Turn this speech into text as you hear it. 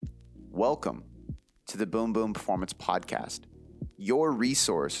Welcome to the Boom Boom Performance Podcast, your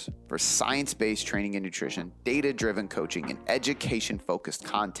resource for science-based training and nutrition, data-driven coaching, and education-focused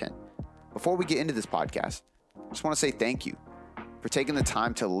content. Before we get into this podcast, I just want to say thank you for taking the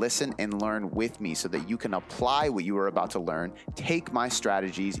time to listen and learn with me so that you can apply what you are about to learn, take my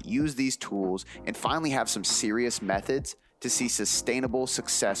strategies, use these tools, and finally have some serious methods to see sustainable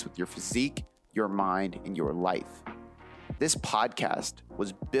success with your physique, your mind, and your life. This podcast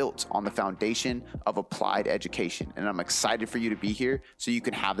was built on the foundation of applied education, and I'm excited for you to be here so you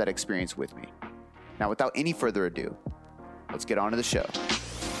can have that experience with me. Now, without any further ado, let's get on to the show.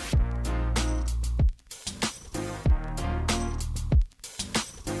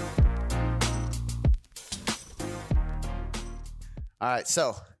 All right,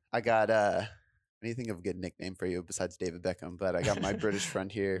 so I got anything of a good nickname for you besides David Beckham, but I got my British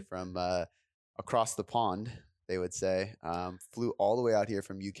friend here from across the pond, they would say. Flew all the way out here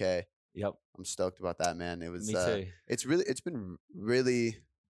from UK. Yep. I'm stoked about that, man. It was Me too. It's been really,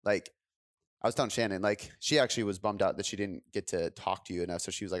 like, I was telling Shannon, like, she actually was bummed out that she didn't get to talk to you enough.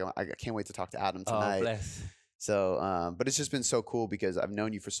 So she was like, I can't wait to talk to Adam tonight. Oh, bless. So, but it's just been so cool because I've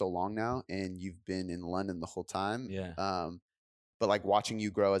known you for so long now and you've been in London the whole time. Yeah. But like watching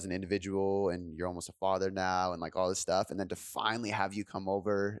you grow as an individual and you're almost a father now and like all this stuff. And then to finally have you come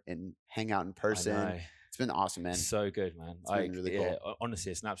over and hang out in person. It's been awesome, man. So good, man. It's been really cool.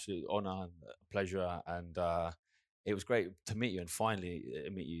 Honestly, it's an absolute honor and a pleasure. And it was great to meet you and finally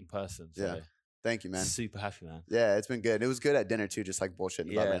meet you in person. So yeah. Thank you, man. Super happy, man. Yeah, it's been good. It was good at dinner too, just like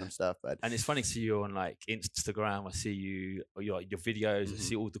bullshitting about random stuff. But and it's funny to see you on like Instagram. I see you, your videos. Mm-hmm. I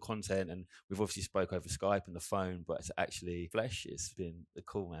see all the content, and we've obviously spoke over Skype and the phone. But it's actually flesh. It's been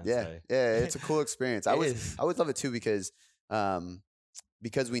cool, man. Yeah, so. Yeah, it's a cool experience. I always love it too because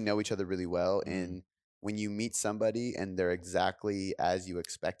we know each other really well, and when you meet somebody and they're exactly as you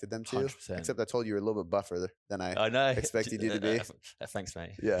expected them to, 100%. Except I told you you're a little bit buffer than I know. expected you to be. Thanks,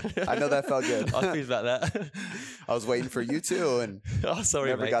 mate. Yeah, I know that felt good. I feel about that. I was waiting for you too, and sorry,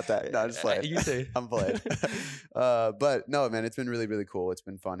 never mate. got that. No, I'm just playing. You too. I'm playing. But no, man, it's been really, really cool. It's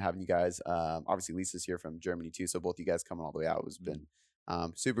been fun having you guys. Obviously, Lisa's here from Germany too, so both you guys coming all the way out has been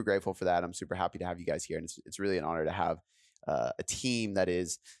super grateful for that. I'm super happy to have you guys here, and it's really an honor to have a team that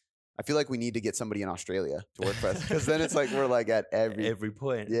is. I feel like we need to get somebody in Australia to work for us because then it's like we're like at every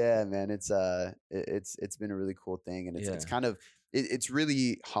point. Yeah, man, it's been a really cool thing, and it's kind of it's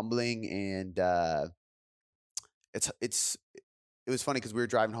really humbling, and it was funny because we were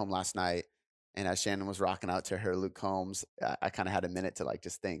driving home last night, and as Shannon was rocking out to her Luke Combs, I kind of had a minute to like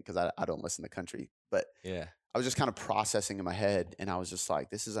just think because I don't listen to country, but yeah, I was just kind of processing in my head, and I was just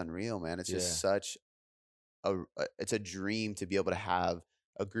like, this is unreal, man. It's just such it's a dream to be able to have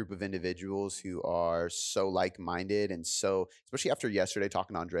a group of individuals who are so like-minded and so, especially after yesterday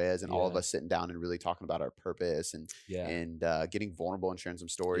talking to Andreas and all of us sitting down and really talking about our purpose and getting vulnerable and sharing some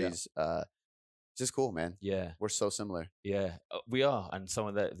stories. It's just cool, man. Yeah, we're so similar. Yeah, we are, and some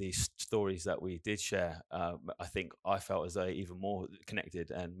of these stories that we did share, I think I felt as though even more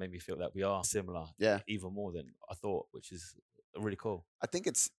connected and made me feel that we are similar. Yeah, even more than I thought, which is really cool. I think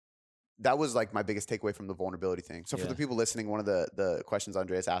that was like my biggest takeaway from the vulnerability thing. So for the people listening, one of the questions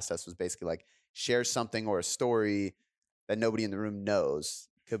Andreas asked us was basically like, share something or a story that nobody in the room knows,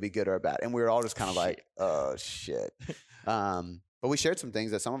 could be good or bad. And we were all just kind of like, oh shit. But we shared some things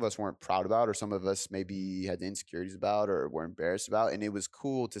that some of us weren't proud about, or some of us maybe had insecurities about or were embarrassed about. And it was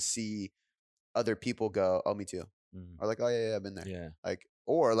cool to see other people go, oh, me too. Or like, oh yeah, I've been there. Yeah. Like,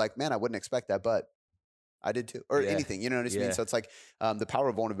 or like, man, I wouldn't expect that, but I did too, or anything, you know what I mean? So it's like the power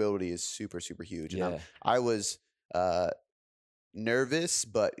of vulnerability is super, super huge. And I was nervous,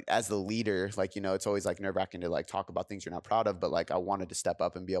 but as the leader, like, you know, it's always like nerve-wracking to like talk about things you're not proud of, but like I wanted to step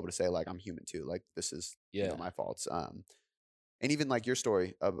up and be able to say like, I'm human too. Like this is you know, my faults. And even like your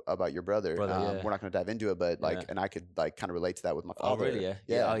story about your brother, we're not going to dive into it, but like, and I could like kind of relate to that with my father. Oh, really?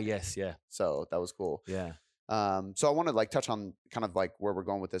 Yeah. Oh, yes. Yeah. So that was cool. Yeah. So I want to like touch on kind of like where we're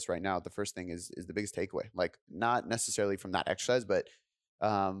going with this right now. The first thing is the biggest takeaway, like not necessarily from that exercise, but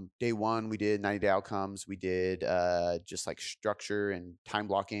day one, we did 90-day outcomes. We did just like structure and time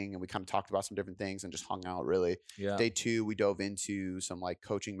blocking, and we kind of talked about some different things and just hung out really. Yeah. Day two, we dove into some like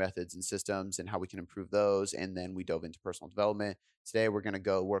coaching methods and systems and how we can improve those. And then we dove into personal development. Today, we're going to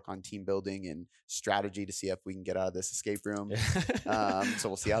go work on team building and strategy to see if we can get out of this escape room. So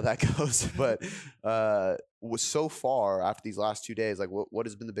we'll see how that goes. But so far after these last 2 days, like what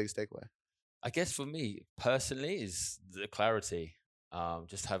has been the biggest takeaway? I guess for me personally is the clarity.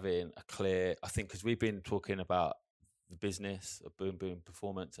 Just having a clear, I think, because we've been talking about the business of Boom Boom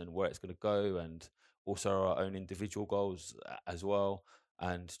Performance and where it's going to go, and also our own individual goals as well.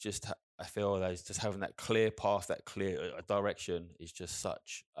 And just I feel that just having that clear path, that clear direction is just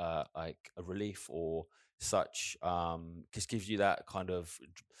such like a relief, or such just gives you that kind of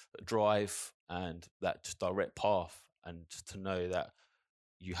drive and that just direct path, and just to know that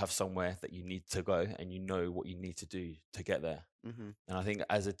you have somewhere that you need to go and you know what you need to do to get there. Mm-hmm. And I think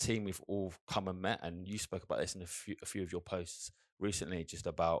as a team, we've all come and met, and you spoke about this in a few of your posts recently, just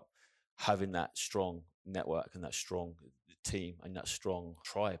about having that strong network and that strong team and that strong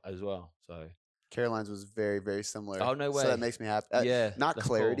tribe as well. So Caroline's was very, very similar. oh, no So that way. makes me happy. Yeah, Not that's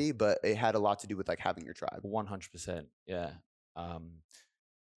clarity, but it had a lot to do with like having your tribe. 100%. Yeah.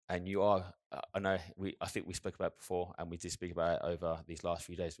 And you are, I know I think we spoke about it before, and we did speak about it over these last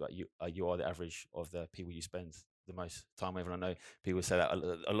few days, but you are the average of the people you spend the most time with. And I know people say that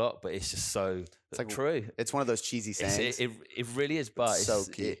a lot, but it's just so It's like true. It's one of those cheesy sayings. It really is, but It's so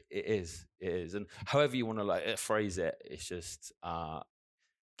key. It is. And however you want to like phrase it, it's just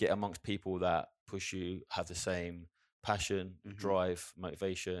get amongst people that push you, have the same passion, drive,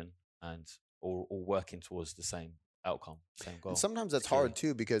 motivation, and all working towards the same outcome, same goal. And sometimes that's hard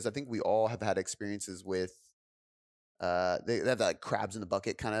too, because I think we all have had experiences with they have that like crabs in the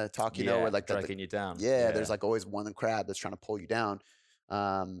bucket kind of talk, you know, where like dragging you down. Yeah, there's like always one crab that's trying to pull you down,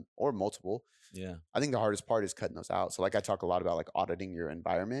 or multiple. Yeah, I think the hardest part is cutting those out. So like I talk a lot about like auditing your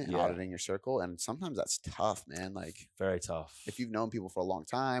environment and auditing your circle, and sometimes that's tough, man. Like very tough. If you've known people for a long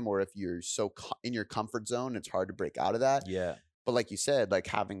time, or if you're so in your comfort zone, it's hard to break out of that. Yeah. But like you said, like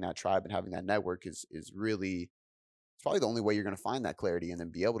having that tribe and having that network is really, it's probably the only way you're going to find that clarity and then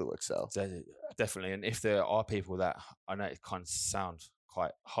be able to excel. Definitely. And if there are people that, I know it kind of sounds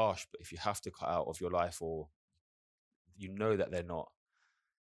quite harsh, but if you have to cut out of your life, or you know that they're not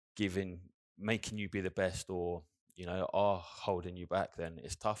making you be the best, or you know are holding you back, then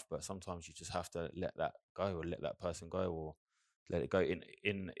it's tough. But sometimes you just have to let that go, or let that person go, or let it go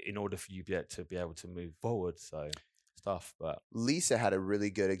in order for you to be able to move forward. So it's tough. But Lisa had a really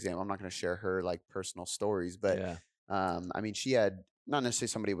good example. I'm not going to share her like personal stories, but I mean, she had not necessarily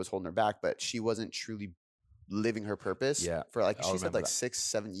somebody was holding her back, but she wasn't truly living her purpose for like, she said like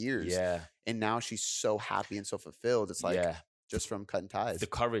 6-7 years. Yeah. And now she's so happy and so fulfilled. It's like just from cutting ties. The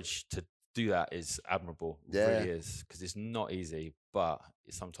courage to do that is admirable. It really is, because it's not easy, but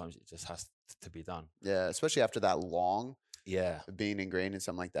sometimes it just has to be done. Yeah, especially after that long of being ingrained in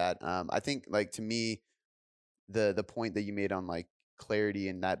something like that. I think like to me, the point that you made on like clarity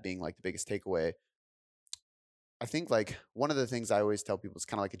and that being like the biggest takeaway, I think like one of the things I always tell people is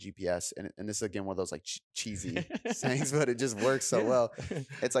kind of like a GPS, and this is again one of those like cheesy sayings, but it just works so well.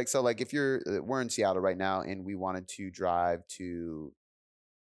 It's like, so like if we're in Seattle right now and we wanted to drive to,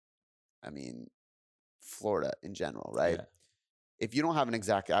 I mean, Florida in general, right? Yeah. If you don't have an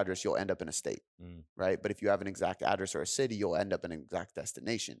exact address, you'll end up in a state, right? But if you have an exact address or a city, you'll end up in an exact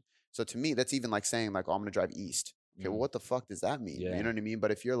destination. So to me, that's even like saying like, oh, I'm going to drive east. Okay, well, what the fuck does that mean? You know what I mean?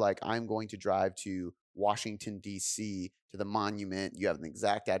 But if you're like, I'm going to drive to Washington, D.C., to the monument, you have an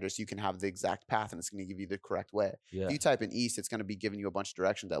exact address, you can have the exact path, and it's going to give you the correct way. If you type in east, it's going to be giving you a bunch of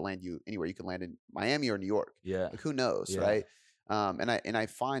directions that land you anywhere. You can land in Miami or New York. Like, who knows, right? And I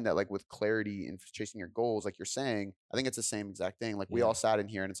find that like with clarity and chasing your goals, like you're saying, I think it's the same exact thing. Like we all sat in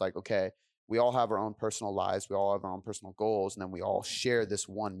here and it's like, okay, we all have our own personal lives. We all have our own personal goals. And then we all share this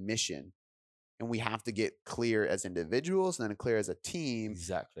one mission. And we have to get clear as individuals and then clear as a team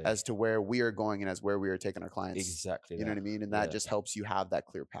as to where we are going and as where we are taking our clients. You know what I mean? And that just helps you have that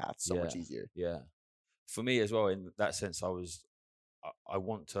clear path so much easier. Yeah. For me as well, in that sense, I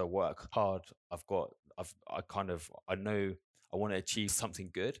want to work hard. I know I want to achieve something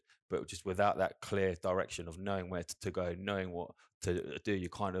good, but just without that clear direction of knowing where to go, knowing what to do,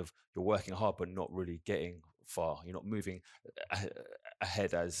 you're working hard, but not really getting far. You're not moving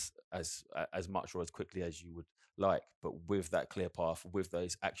ahead as much or as quickly as you would like. But with that clear path, with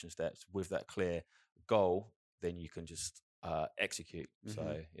those action steps, with that clear goal, then you can just execute.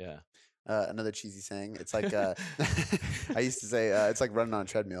 So yeah. Another cheesy saying. It's like I used to say it's like running on a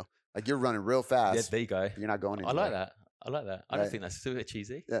treadmill. Like you're running real fast. Yeah, there you go. You're not going anywhere. I like that. I don't think that's a bit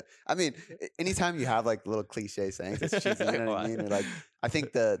cheesy. Yeah, I mean, anytime you have like little cliche sayings, it's cheesy. You know what I mean? Or like, I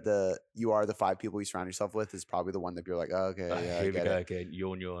think the you are the 5 people you surround yourself with is probably the one that you're like, oh, okay, yeah, here we go again,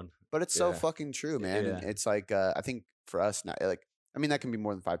 yawn. But it's so fucking true, man. And it's like, I think for us now, like, I mean, that can be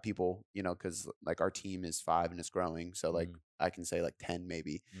more than 5 people, you know, because like our team is 5 and it's growing. So like, I can say like 10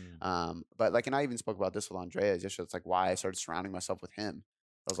 maybe. But like, and I even spoke about this with Andrea. Just it's like why I started surrounding myself with him.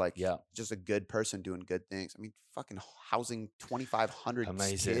 I was like, just a good person doing good things. I mean, fucking housing 2,500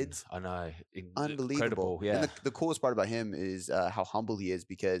 kids. I know. Unbelievable. Incredible. Yeah. And the coolest part about him is how humble he is,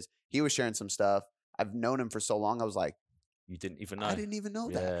 because he was sharing some stuff. I've known him for so long. I was like, you didn't even know. I didn't even know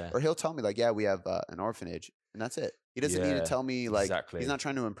Yeah. that. Or he'll tell me like, yeah, we have an orphanage, and that's it. He doesn't need to Yeah, tell me like exactly. he's not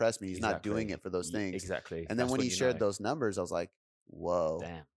trying to impress me. He's not doing Exactly. it for those things. Exactly. And then That's when he you shared know. those numbers, I was like, whoa,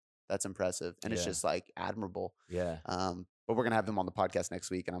 Damn. that's impressive. And it's Yeah. just like admirable. Yeah. But we're gonna have him on the podcast next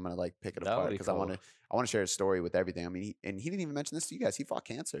week, and I'm gonna like pick it That would apart be because I want cool. to share his story with everything. I mean, he didn't even mention this to you guys. He fought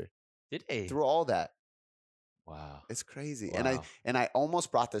cancer Did he? through all that. Wow. It's crazy. Wow. And I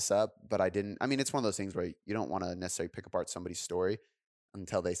almost brought this up, but I didn't. I mean, it's one of those things where you don't want to necessarily pick apart somebody's story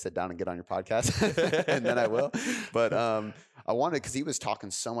until they sit down and get on your podcast, and then I will. But I wanted, because he was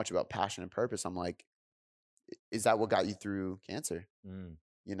talking so much about passion and purpose. I'm like, is that what got you through cancer? Mm.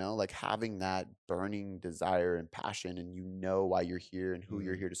 You know, like having that burning desire and passion, and you know why you're here and who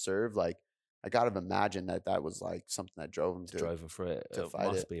you're here to serve. Like, I gotta imagine that was like something that drove him Drove him through it. to It fight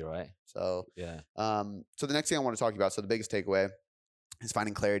must it. be, right? So Yeah. so the next thing I want to talk about, so the biggest takeaway is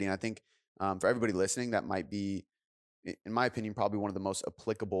finding clarity. And I think for everybody listening, that might be, in my opinion, probably one of the most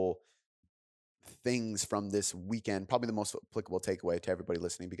applicable things from this weekend, probably the most applicable takeaway to everybody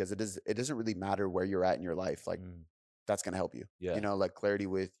listening, because it doesn't really matter where you're at in your life. Like that's going to help you. Yeah. You know, like clarity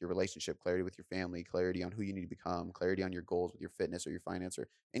with your relationship, clarity with your family, clarity on who you need to become, clarity on your goals with your fitness or your finance or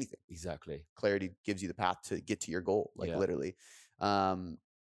anything. Exactly. Clarity gives you the path to get to your goal, like Yeah. literally.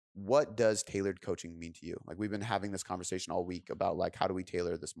 What does tailored coaching mean to you? Like, we've been having this conversation all week about like, how do we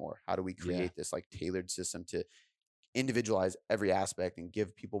tailor this more? How do we create this like tailored system to individualize every aspect and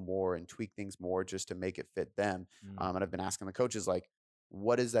give people more and tweak things more just to make it fit them? And I've been asking the coaches, like,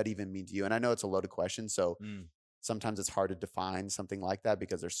 what does that even mean to you? And I know it's a loaded question, so sometimes it's hard to define something like that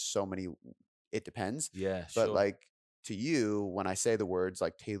because there's so many, it depends. Yeah. But Sure. like, to you, when I say the words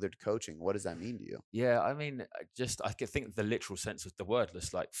like tailored coaching, what does that mean to you? Yeah, I mean, I could think the literal sense of the word,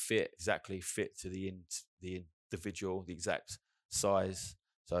 just like fit to the individual, the exact size.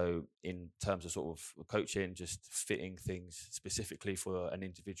 So in terms of sort of coaching, just fitting things specifically for an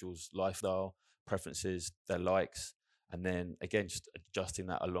individual's lifestyle, preferences, their likes, and then again, just adjusting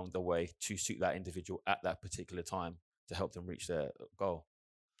that along the way to suit that individual at that particular time to help them reach their goal.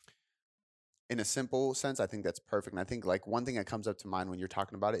 In a simple sense, I think that's perfect. And I think like one thing that comes up to mind when you're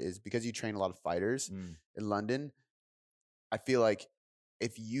talking about it is because you train a lot of fighters in London, I feel like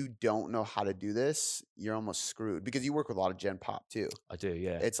if you don't know how to do this, you're almost screwed because you work with a lot of Gen Pop too. I do,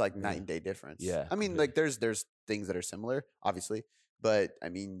 yeah. It's like night and day difference. Yeah. I mean, like there's things that are similar, obviously, but I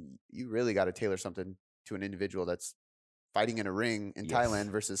mean, you really got to tailor something to an individual that's fighting in a ring in Thailand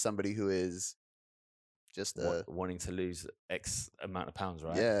versus somebody who is just wanting to lose X amount of pounds,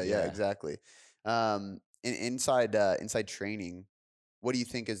 right? Yeah, exactly. Inside training, what do you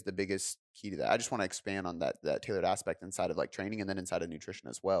think is the biggest key to that? I just want to expand on that tailored aspect inside of like training and then inside of nutrition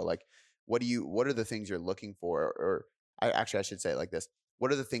as well. Like, what are the things you're looking for? Or I should say it like this.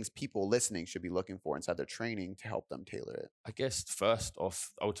 What are the things people listening should be looking for inside their training to help them tailor it? I guess first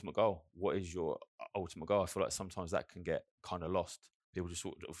off, ultimate goal. What is your ultimate goal? I feel like sometimes that can get kind of lost. People just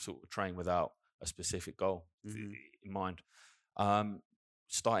sort of train without a specific goal in mind.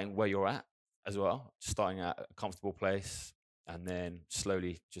 Starting where you're at as well, starting at a comfortable place, and then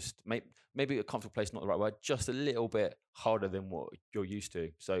slowly just maybe a comfortable place, not the right word, just a little bit harder than what you're used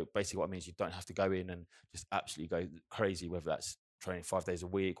to. So basically what it means, you don't have to go in and just absolutely go crazy, whether that's training 5 days a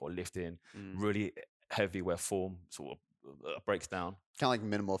week or lifting really heavy where form sort of breaks down. Kind of like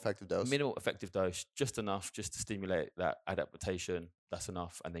minimal effective dose. Minimal effective dose, just enough just to stimulate that adaptation. That's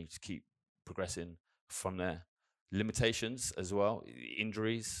enough. And then you just keep progressing from there. Limitations as well,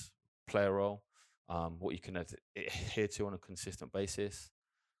 injuries play a role. What you can adhere to on a consistent basis.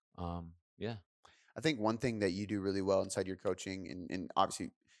 Yeah. I think one thing that you do really well inside your coaching, and obviously,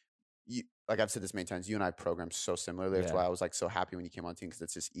 you, like I've said this many times, you and I program so similarly. That's why I was like so happy when you came on team, because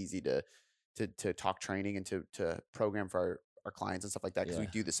it's just easy to talk training and to program for our clients and stuff like that, because we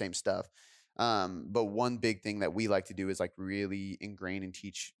do the same stuff. But one big thing that we like to do is like really ingrain and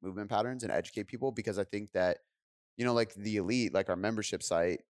teach movement patterns and educate people, because I think that, you know, like the Elite, like our membership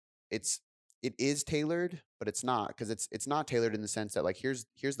site, it is tailored, but it's not, because it's not tailored in the sense that like here's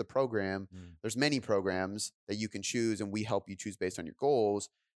the program. There's many programs that you can choose, and we help you choose based on your goals.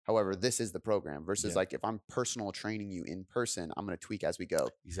 However, this is the program versus like if I'm personal training you in person, I'm going to tweak as we go.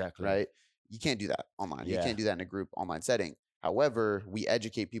 Exactly. Right? You can't do that online. You can't do that in a group online setting. However, we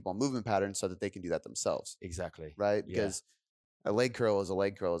educate people on movement patterns so that they can do that themselves. Exactly. Right? Because a leg curl is a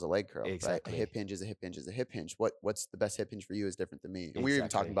leg curl is a leg curl. Exactly. Right? A hip hinge is a hip hinge is a hip hinge. What's the best hip hinge for you is different than me. And we were even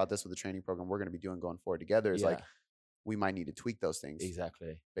talking about this with the training program we're going to be doing going forward together. Is like we might need to tweak those things.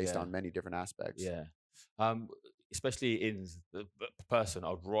 Exactly. Based on many different aspects. Yeah. Especially in the person,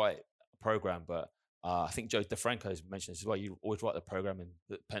 I'd write a program, but I think Joe DeFranco's mentioned this as well. You always write the program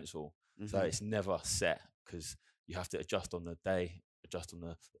in pencil. So it's never set, because you have to adjust on the day, adjust on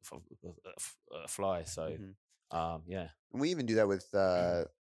the fly. So yeah, and we even do that with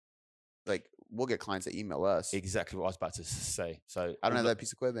like we'll get clients that email us. exactly what I was about to say. So I don't have that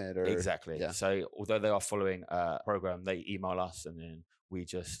piece of equipment, or exactly. Yeah. So although they are following a program, they email us, and then we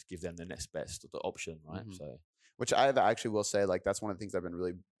just give them the next best the option, right? So which I actually will say, like, that's one of the things I've been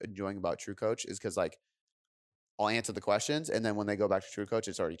really enjoying about True Coach is because like I'll answer the questions, and then when they go back to True Coach,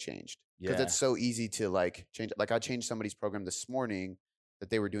 it's already changed because it's so easy to like change. Like I changed somebody's program this morning that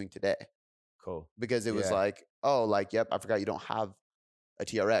they were doing today. Cool. Because it was like, oh, like, yep, I forgot you don't have a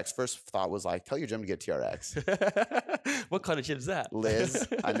TRX. First thought was like, tell your gym to get TRX. What kind of gym is that? Liz,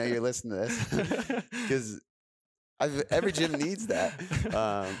 I know you're listening to this because every gym needs that.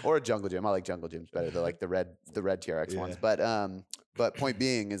 Or a jungle gym. I like jungle gyms better. They're like the red TRX ones. But point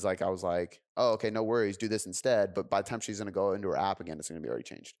being is like, I was like, oh, okay, no worries. Do this instead. But by the time she's going to go into her app again, it's going to be already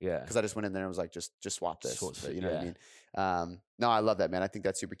changed. Yeah. Because I just went in there and was like, just swap this. You know what I mean? Yeah. No, I love that, man. I think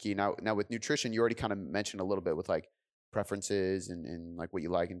that's super key. Now with nutrition, you already kind of mentioned a little bit with like preferences and like what you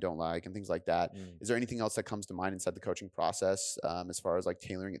like and don't like and things like that. Is there anything else that comes to mind inside the coaching process as far as like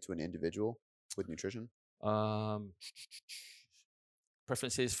tailoring it to an individual with nutrition?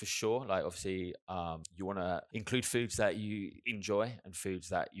 Preferences for sure. Like obviously, you want to include foods that you enjoy and foods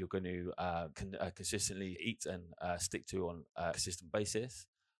that you're going to consistently eat and stick to on a consistent basis.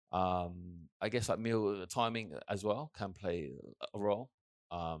 I guess like meal timing as well can play a role,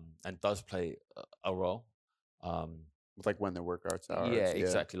 and does play a role. With like when the workouts are. Yeah,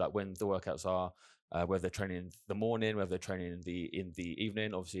 exactly. Like when the workouts are, whether they're training in the morning, whether they're training in the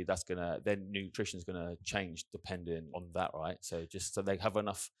evening. Obviously, that's their nutrition's gonna change depending on that, right? So just so they have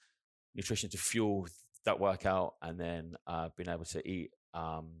enough nutrition to fuel that workout, and then being able to eat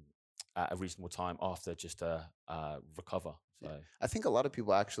at a reasonable time after, just to recover. So I think a lot of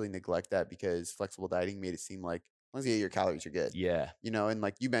people actually neglect that because flexible dieting made it seem like as long as you get your calories, you're good. yeah, You know, and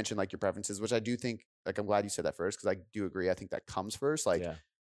like you mentioned, like your preferences, which I do think, like, I'm glad you said that first because I do agree. I think that comes first, like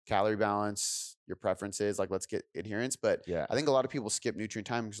calorie balance, your preferences, like let's get adherence. But I think a lot of people skip nutrient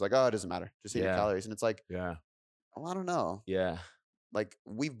time because like, oh, it doesn't matter, just eat your calories, and it's like, oh, I don't know. Like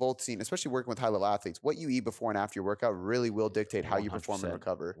we've both seen, especially working with high level athletes, what you eat before and after your workout really will dictate how you perform and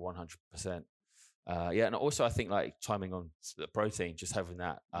recover. 100%. And also I think like timing on the protein, just having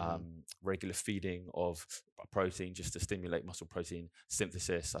that regular feeding of protein just to stimulate muscle protein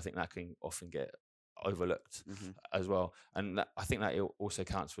synthesis, I think that can often get overlooked as well. And I think that it also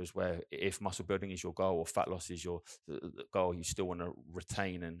counts for is where if muscle building is your goal or fat loss is your goal, you still want to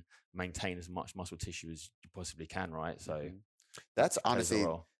retain and maintain as much muscle tissue as you possibly can, right? So that's honestly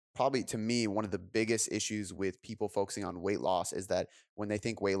probably, to me, one of the biggest issues with people focusing on weight loss is that when they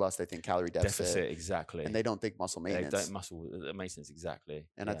think weight loss, they think calorie deficit. Exactly. And they don't think muscle maintenance. They don't muscle maintenance, exactly.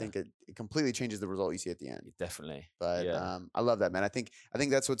 And I think it completely changes the result you see at the end. Definitely. But I love that, man. I think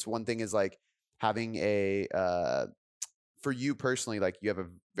that's what's one thing is like having a for you personally, like you have a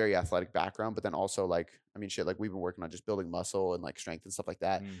very athletic background, but then also like, I mean, shit, like we've been working on just building muscle and like strength and stuff like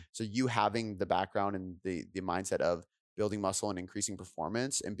that. So you having the background and the mindset of building muscle and increasing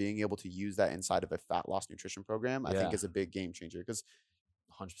performance and being able to use that inside of a fat loss nutrition program, I think is a big game changer because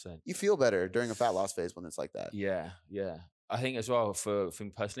 100%. You feel better during a fat loss phase when it's like that. Yeah. I think as well for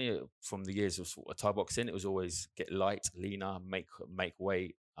me personally, from the years of Thai boxing, it was always get light, leaner, make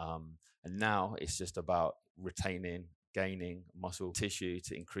weight. And now it's just about retaining, gaining muscle tissue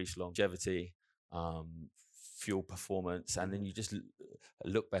to increase longevity, fuel performance, and then you just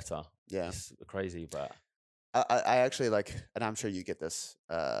look better. Yeah. It's crazy, but I actually like, and I'm sure you get this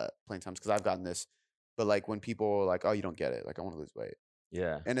plenty times because I've gotten this, but like when people are like, oh, you don't get it, like I want to lose weight.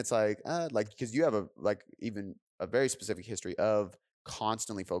 Yeah. And it's like because you have even a very specific history of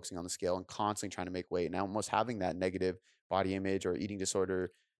constantly focusing on the scale and constantly trying to make weight and almost having that negative body image or eating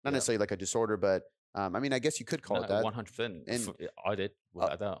disorder, not necessarily like a disorder, but I mean, I guess you could call it that. 100%. And I did,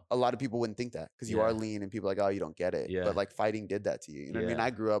 without a doubt. A lot of people wouldn't think that because you are lean and people are like, oh, you don't get it. Yeah. But like fighting did that to you. You know what I mean? I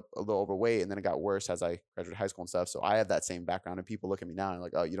grew up a little overweight and then it got worse as I graduated high school and stuff. So I have that same background and people look at me now and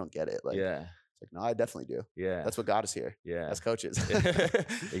like, oh, you don't get it. Like, it's like, no, I definitely do. Yeah. That's what got us here. Yeah. As coaches.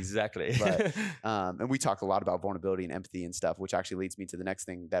 Exactly. But, and we talk a lot about vulnerability and empathy and stuff, which actually leads me to the next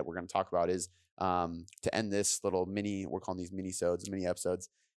thing that we're going to talk about is to end this little we're calling these mini episodes.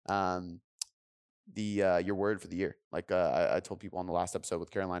 Your word for the year. Like I told people on the last episode with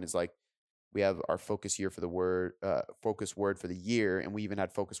Caroline is like, we have our focus word for the year. And we even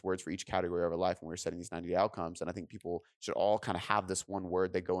had focus words for each category of our life when we were setting these 90-day outcomes. And I think people should all kind of have this one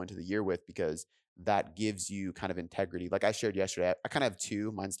word they go into the year with because that gives you kind of integrity. Like I shared yesterday, I kind of have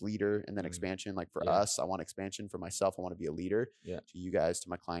two. Mine's leader and then expansion. Like for us, I want expansion. For myself, I want to be a leader. Yeah. To you guys, to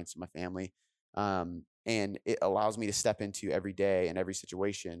my clients, to my family. And it allows me to step into every day and every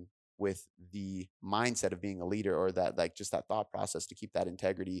situation with the mindset of being a leader, or that like just that thought process to keep that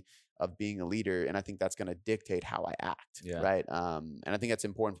integrity of being a leader. And I think that's going to dictate how I act. Yeah. Right. And I think that's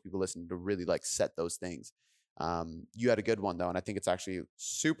important for people listening to really like set those things. You had a good one though, and I think it's actually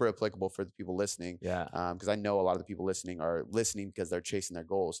super applicable for the people listening. Yeah. Because I know a lot of the people listening are listening because they're chasing their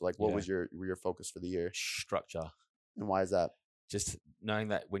goals. So like, what Yeah. was your focus for the year, Structure. and why is that? Just knowing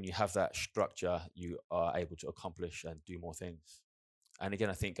that when you have that structure, you are able to accomplish and do more things. And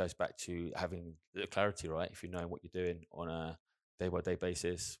again, I think it goes back to having the clarity, right? If you know what you're doing on a day-by-day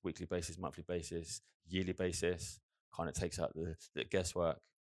basis, weekly basis, monthly basis, yearly basis, kind of takes out the guesswork,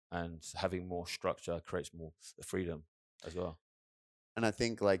 and having more structure creates more freedom as well. And I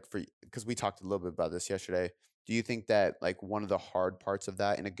think like because we talked a little bit about this yesterday, do you think that like one of the hard parts of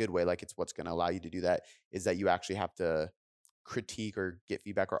that, in a good way, like it's what's going to allow you to do that, is that you actually have to critique or get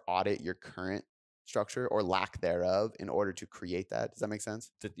feedback or audit your current structure or lack thereof in order to create that? Does that make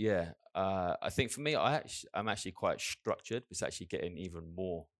sense? Yeah. I think for me, I'm actually quite structured. It's actually getting even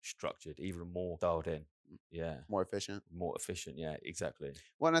more structured, even more dialed in. Yeah. More efficient. More efficient. Yeah, exactly.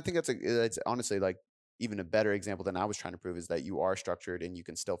 Well, and I think it's honestly like even a better example than I was trying to prove is that you are structured and you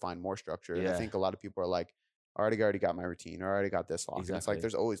can still find more structure. And I Yeah. think a lot of people are like, I already got my routine, or I already got this locked. And it's like Exactly.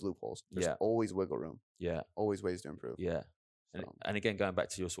 there's always loopholes. There's Yeah. always wiggle room. Yeah. Always ways to improve. Yeah. And again, going back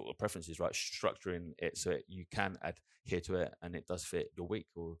to your sort of preferences, right? Structuring it so you can adhere to it and it does fit your week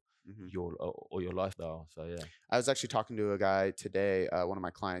or your lifestyle. So yeah. I was actually talking to a guy today, one of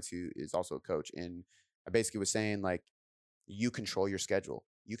my clients who is also a coach, and I basically was saying like, you control your schedule,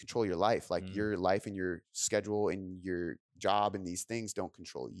 you control your life, like your life and your schedule and your job and these things don't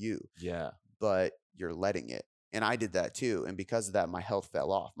control you. Yeah. But you're letting it. And I did that too. And because of that, my health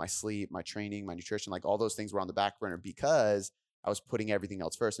fell off, my sleep, my training, my nutrition, like all those things were on the back burner because I was putting everything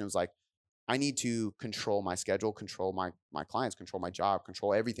else first. And it was like, I need to control my schedule, control my clients, control my job,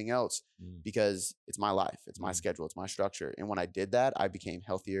 control everything else because it's my life. It's my schedule. It's my structure. And when I did that, I became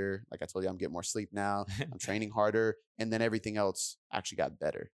healthier. Like I told you, I'm getting more sleep now. I'm training harder. And then everything else actually got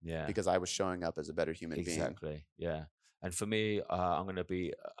better. Yeah. Because I was showing up as a better human being. Exactly. Yeah. And for me, I'm going to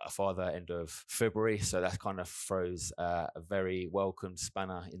be a father end of February. So that kind of throws a very welcome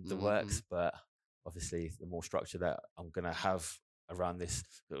spanner in the works. But obviously, the more structure that I'm going to have around this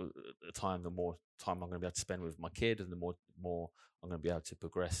time, the more time I'm going to be able to spend with my kid, and the more I'm going to be able to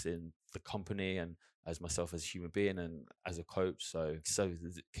progress in the company and as myself as a human being and as a coach. So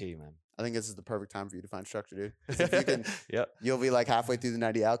key, man. I think this is the perfect time for you to find structure, dude. If you can, yep. You'll be like halfway through the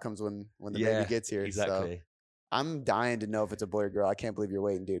 90 outcomes when the baby gets here. Exactly. So I'm dying to know if it's a boy or girl. I can't believe you're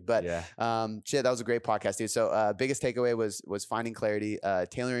waiting, dude. But shit, that was a great podcast, dude. So biggest takeaway was finding clarity,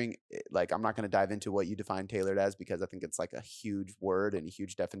 tailoring. Like I'm not going to dive into what you define tailored as because I think it's like a huge word and a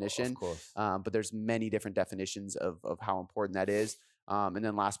huge definition. Of course. But there's many different definitions of how important that is. And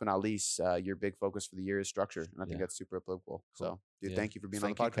then last but not least, your big focus for the year is structure. And I think that's super applicable. Cool. So dude, thank you for being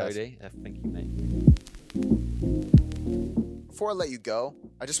on the podcast. Thank you, Cody. Thank you, mate. Before I let you go,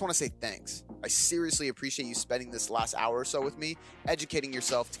 I just want to say thanks. I seriously appreciate you spending this last hour or so with me, educating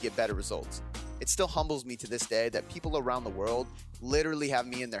yourself to get better results. It still humbles me to this day that people around the world literally have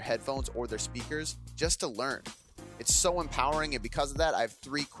me in their headphones or their speakers just to learn. It's so empowering, and because of that, I have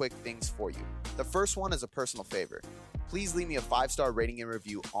 3 quick things for you. The first one is a personal favor. Please leave me a 5-star rating and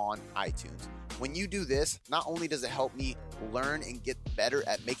review on iTunes. When you do this, not only does it help me learn and get better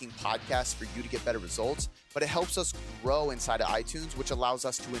at making podcasts for you to get better results, but it helps us grow inside of iTunes, which allows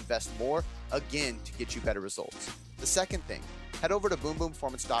us to invest more, again, to get you better results. The second thing, head over to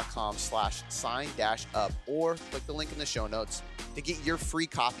boomboomperformance.com/sign-up or click the link in the show notes to get your free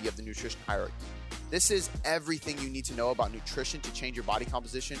copy of the Nutrition Hierarchy. This is everything you need to know about nutrition to change your body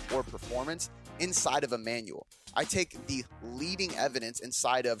composition or performance inside of a manual. I take the leading evidence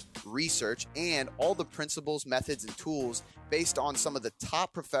inside of research and all the principles, methods, and tools based on some of the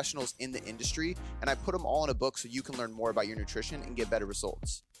top professionals in the industry, and I put them all in a book so you can learn more about your nutrition and get better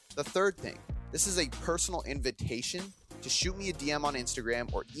results. The third thing, this is a personal invitation to shoot me a DM on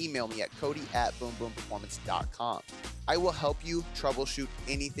Instagram or email me at cody@boomboomperformance.com. I will help you troubleshoot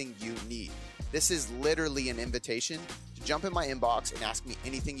anything you need. This is literally an invitation to jump in my inbox and ask me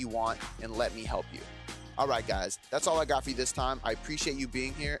anything you want and let me help you. All right, guys, that's all I got for you this time. I appreciate you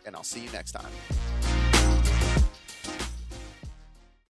being here, and I'll see you next time.